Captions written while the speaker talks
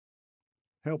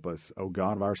Help us, O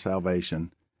God of our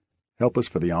salvation. Help us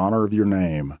for the honor of your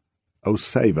name. O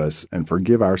save us and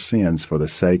forgive our sins for the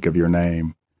sake of your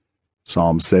name.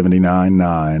 Psalm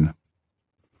 79:9.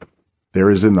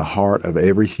 There is in the heart of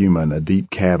every human a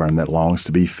deep cavern that longs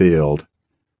to be filled.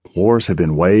 Wars have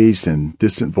been waged and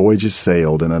distant voyages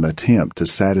sailed in an attempt to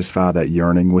satisfy that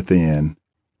yearning within.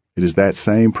 It is that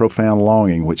same profound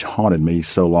longing which haunted me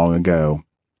so long ago.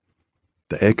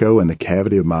 The echo in the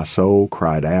cavity of my soul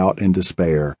cried out in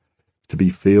despair to be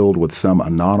filled with some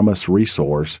anonymous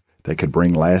resource that could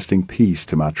bring lasting peace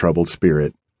to my troubled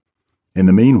spirit. In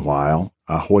the meanwhile,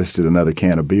 I hoisted another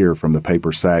can of beer from the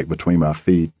paper sack between my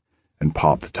feet and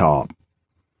popped the top.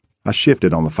 I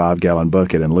shifted on the 5-gallon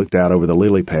bucket and looked out over the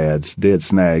lily pads, dead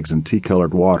snags, and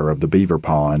tea-colored water of the beaver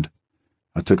pond.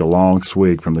 I took a long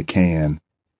swig from the can.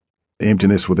 The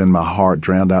emptiness within my heart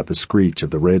drowned out the screech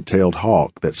of the red-tailed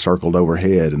hawk that circled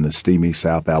overhead in the steamy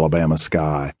South Alabama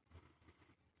sky.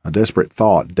 A desperate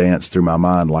thought danced through my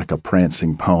mind like a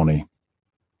prancing pony.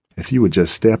 If you would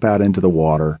just step out into the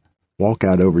water, walk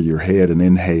out over your head and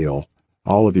inhale,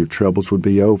 all of your troubles would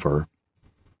be over.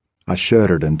 I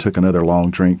shuddered and took another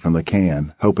long drink from the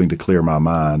can, hoping to clear my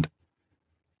mind.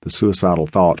 The suicidal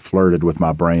thought flirted with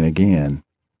my brain again.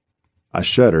 I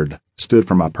shuddered, stood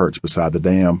from my perch beside the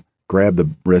dam, grabbed the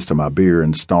rest of my beer,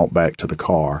 and stomped back to the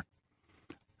car.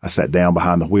 I sat down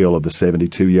behind the wheel of the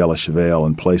 72 yellow Chevelle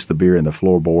and placed the beer in the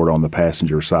floorboard on the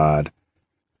passenger side.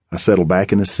 I settled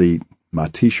back in the seat, my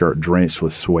T-shirt drenched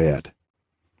with sweat.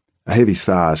 A heavy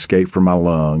sigh escaped from my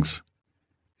lungs.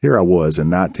 Here I was in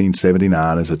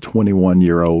 1979 as a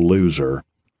 21-year-old loser.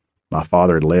 My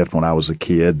father had left when I was a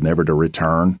kid, never to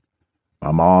return.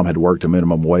 My mom had worked a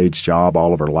minimum wage job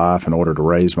all of her life in order to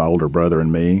raise my older brother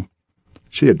and me.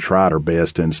 She had tried her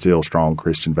best to instill strong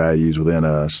Christian values within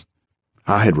us.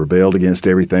 I had rebelled against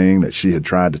everything that she had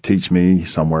tried to teach me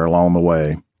somewhere along the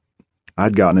way.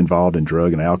 I'd gotten involved in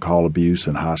drug and alcohol abuse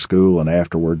in high school and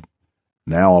afterward.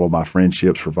 Now all of my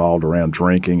friendships revolved around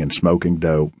drinking and smoking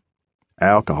dope.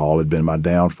 Alcohol had been my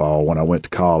downfall when I went to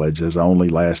college, as I only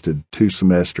lasted 2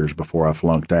 semesters before I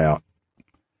flunked out.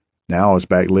 Now I was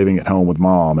back living at home with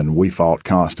Mom, and we fought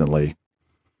constantly.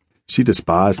 She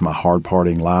despised my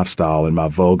hard-partying lifestyle and my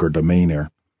vulgar demeanor.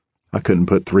 I couldn't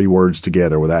put 3 words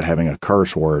together without having a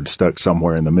curse word stuck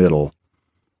somewhere in the middle.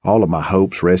 All of my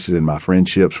hopes rested in my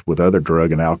friendships with other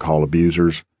drug and alcohol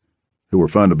abusers, who were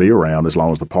fun to be around as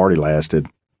long as the party lasted.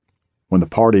 When the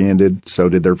party ended, so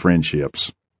did their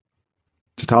friendships.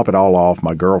 To top it all off,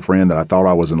 my girlfriend that I thought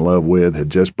I was in love with had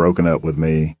just broken up with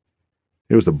me.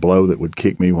 It was the blow that would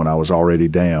kick me when I was already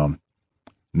down.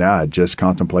 Now I had just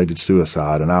contemplated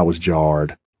suicide, and I was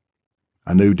jarred.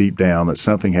 I knew deep down that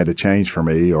something had to change for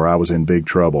me, or I was in big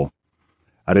trouble.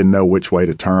 I didn't know which way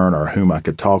to turn or whom I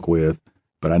could talk with,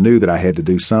 but I knew that I had to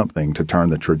do something to turn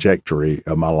the trajectory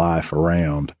of my life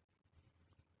around.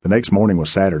 The next morning was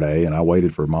Saturday, and I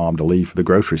waited for Mom to leave for the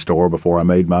grocery store before I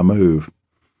made my move.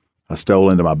 I stole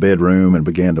into my bedroom and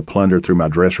began to plunder through my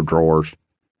dresser drawers.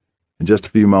 In just a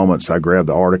few moments, I grabbed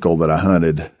the article that I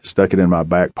hunted, stuck it in my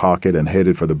back pocket, and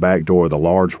headed for the back door of the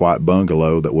large white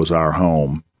bungalow that was our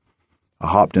home. I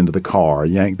hopped into the car,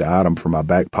 yanked the item from my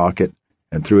back pocket,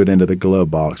 and threw it into the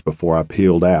glove box before I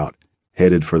peeled out,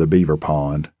 headed for the beaver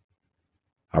pond.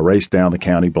 I raced down the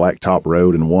county blacktop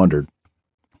road and wondered,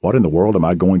 what in the world am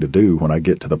I going to do when I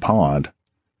get to the pond?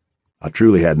 I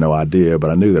truly had no idea,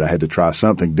 but I knew that I had to try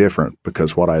something different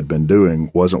because what I had been doing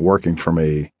wasn't working for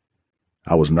me.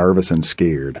 I was nervous and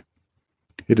scared.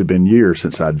 It had been years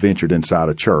since I'd ventured inside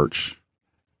a church.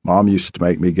 Mom used to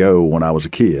make me go when I was a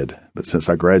kid, but since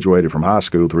I graduated from high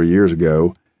school 3 years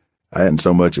ago, I hadn't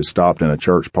so much as stopped in a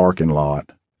church parking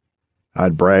lot.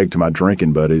 I'd bragged to my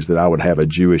drinking buddies that I would have a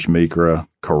Jewish mikveh,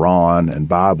 Quran, and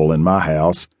Bible in my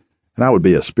house, and I would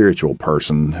be a spiritual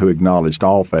person who acknowledged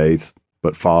all faith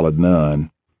but followed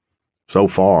none. So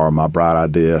far, my bright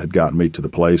idea had gotten me to the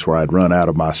place where I'd run out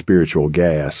of my spiritual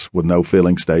gas, with no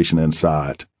filling station in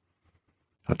sight.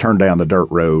 I turned down the dirt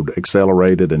road,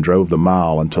 accelerated, and drove the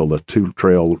mile until the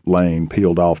 2-trail lane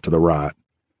peeled off to the right.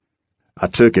 I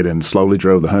took it and slowly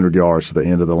drove the 100 yards to the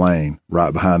end of the lane,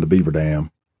 right behind the beaver dam.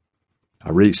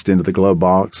 I reached into the glove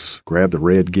box, grabbed the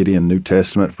red Gideon New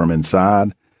Testament from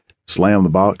inside, slammed the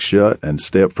box shut, and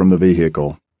stepped from the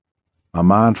vehicle. My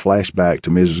mind flashed back to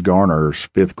Mrs. Garner's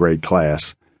 5th grade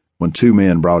class when 2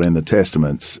 men brought in the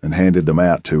Testaments and handed them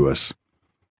out to us.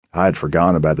 I had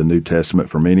forgotten about the New Testament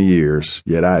for many years,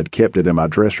 yet I had kept it in my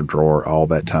dresser drawer all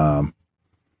that time.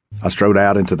 I strode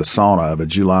out into the sauna of a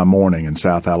July morning in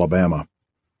South Alabama.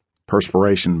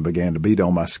 Perspiration began to beat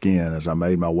on my skin as I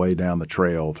made my way down the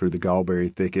trail through the gallberry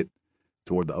thicket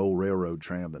toward the old railroad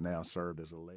tram that now served as a